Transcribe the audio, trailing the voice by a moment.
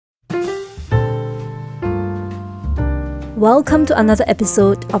Welcome to another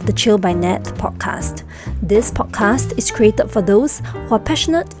episode of the Chill by Nat podcast. This podcast is created for those who are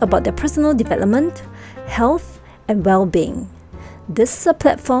passionate about their personal development, health, and well-being. This is a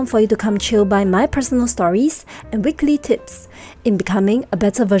platform for you to come chill by my personal stories and weekly tips in becoming a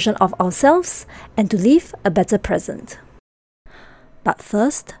better version of ourselves and to live a better present. But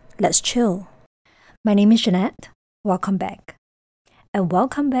first, let's chill. My name is Jeanette. Welcome back. And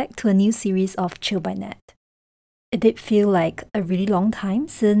welcome back to a new series of Chill by Nat. It did feel like a really long time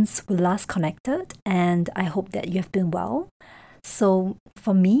since we last connected, and I hope that you have been well. So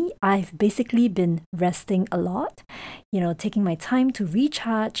for me, I've basically been resting a lot, taking my time to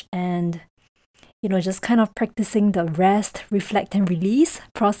recharge and, just kind of practicing the rest, reflect, and release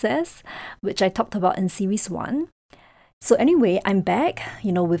process, which I talked about in series 1. So anyway, I'm back,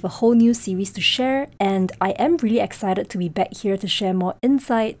 with a whole new series to share, and I am really excited to be back here to share more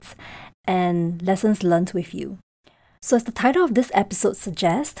insights and lessons learned with you. So as the title of this episode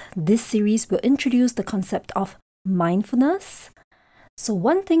suggests, this series will introduce the concept of mindfulness. So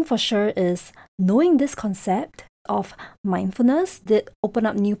one thing for sure is knowing this concept of mindfulness did open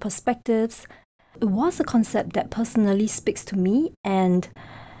up new perspectives. It was a concept that personally speaks to me and,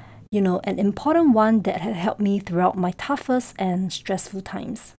 an important one that had helped me throughout my toughest and stressful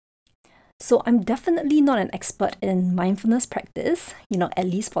times. So I'm definitely not an expert in mindfulness practice, at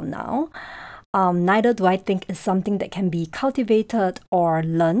least for now. Neither do I think it's something that can be cultivated or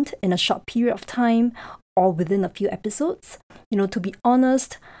learned in a short period of time or within a few episodes. To be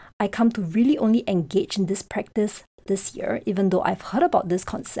honest, I come to really only engage in this practice this year, even though I've heard about this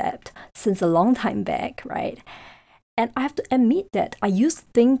concept since a long time back, right? And I have to admit that I used to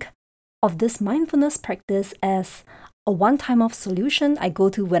think of this mindfulness practice as a one-time-off solution I go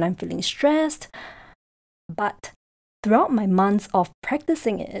to when I'm feeling stressed. But throughout my months of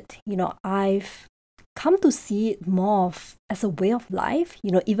practicing it, I've come to see it more as a way of life,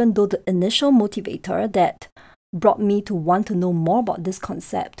 even though the initial motivator that brought me to want to know more about this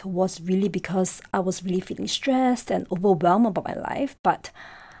concept was really because I was really feeling stressed and overwhelmed about my life. But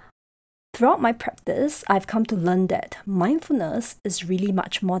throughout my practice, I've come to learn that mindfulness is really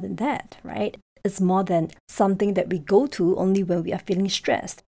much more than that, right? It's more than something that we go to only when we are feeling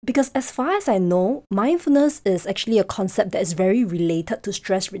stressed. Because as far as I know, mindfulness is actually a concept that is very related to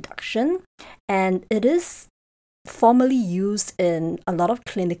stress reduction, and it is formally used in a lot of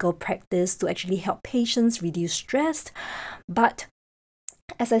clinical practice to actually help patients reduce stress. But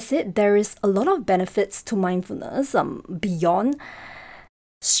as I said, there is a lot of benefits to mindfulness beyond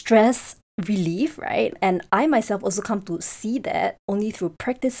stress relief, right? And I myself also come to see that only through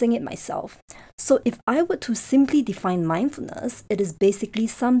practicing it myself. So if I were to simply define mindfulness, it is basically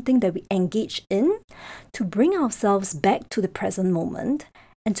something that we engage in to bring ourselves back to the present moment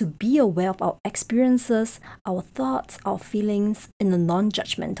and to be aware of our experiences, our thoughts, our feelings in a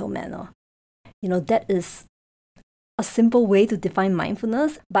non-judgmental manner. That is a simple way to define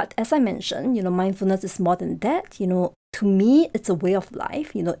mindfulness. But as I mentioned, mindfulness is more than that. To me, it's a way of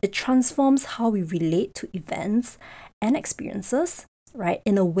life. It transforms how we relate to events and experiences, right?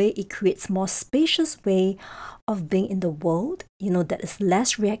 In a way, it creates more spacious way of being in the world, that is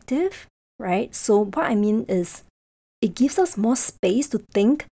less reactive, right? So what I mean is it gives us more space to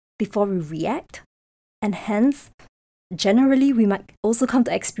think before we react. And hence, generally, we might also come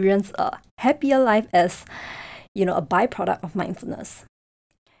to experience a happier life as, a byproduct of mindfulness.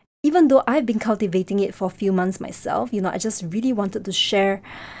 Even though I've been cultivating it for a few months myself, I just really wanted to share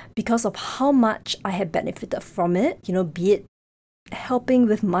because of how much I have benefited from it, be it helping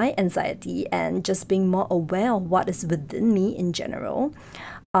with my anxiety and just being more aware of what is within me in general.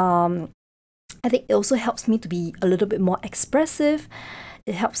 I think it also helps me to be a little bit more expressive.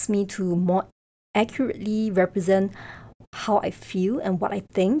 It helps me to more accurately represent how I feel and what I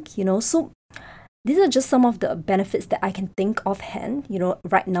think, So these are just some of the benefits that I can think offhand,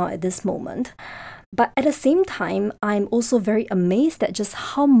 right now at this moment. But at the same time, I'm also very amazed at just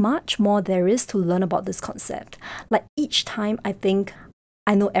how much more there is to learn about this concept. Like each time I think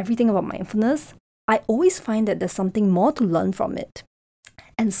I know everything about mindfulness, I always find that there's something more to learn from it.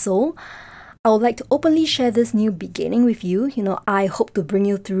 And so I would like to openly share this new beginning with you. I hope to bring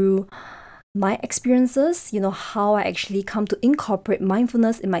you through my experiences, how I actually come to incorporate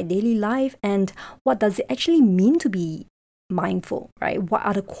mindfulness in my daily life and what does it actually mean to be mindful, right? What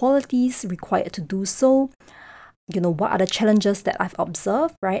are the qualities required to do so? What are the challenges that I've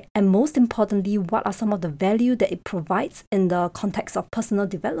observed, right? And most importantly, what are some of the value that it provides in the context of personal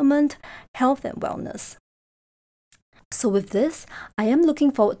development, health, and wellness? So with this, I am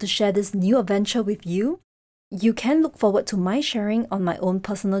looking forward to share this new adventure with you. You can look forward to my sharing on my own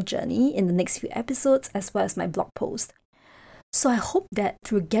personal journey in the next few episodes as well as my blog post. So I hope that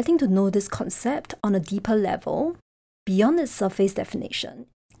through getting to know this concept on a deeper level, beyond its surface definition,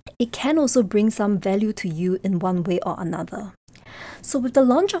 it can also bring some value to you in one way or another. So with the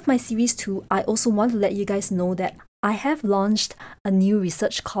launch of my Series 2, I also want to let you guys know that I have launched a new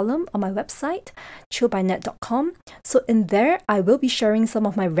research column on my website, chillbynet.com. So in there, I will be sharing some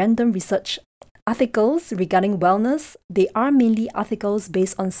of my random research articles regarding wellness. They are mainly articles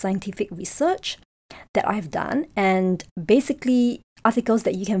based on scientific research that I've done, and basically articles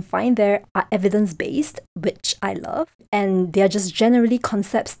that you can find there are evidence-based, which I love, and they are just generally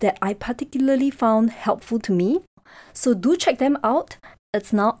concepts that I particularly found helpful to me. So do check them out.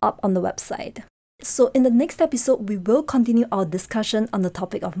 It's now up on the website. So in the next episode, we will continue our discussion on the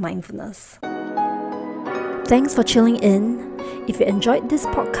topic of mindfulness. Thanks for chilling in. If you enjoyed this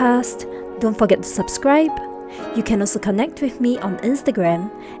podcast, don't forget to subscribe. You can also connect with me on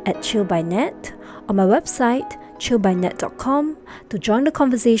Instagram at chillbynet, on my website chillbynet.com, to join the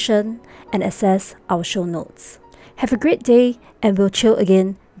conversation and access our show notes. Have a great day, and we'll chill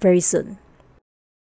again very soon.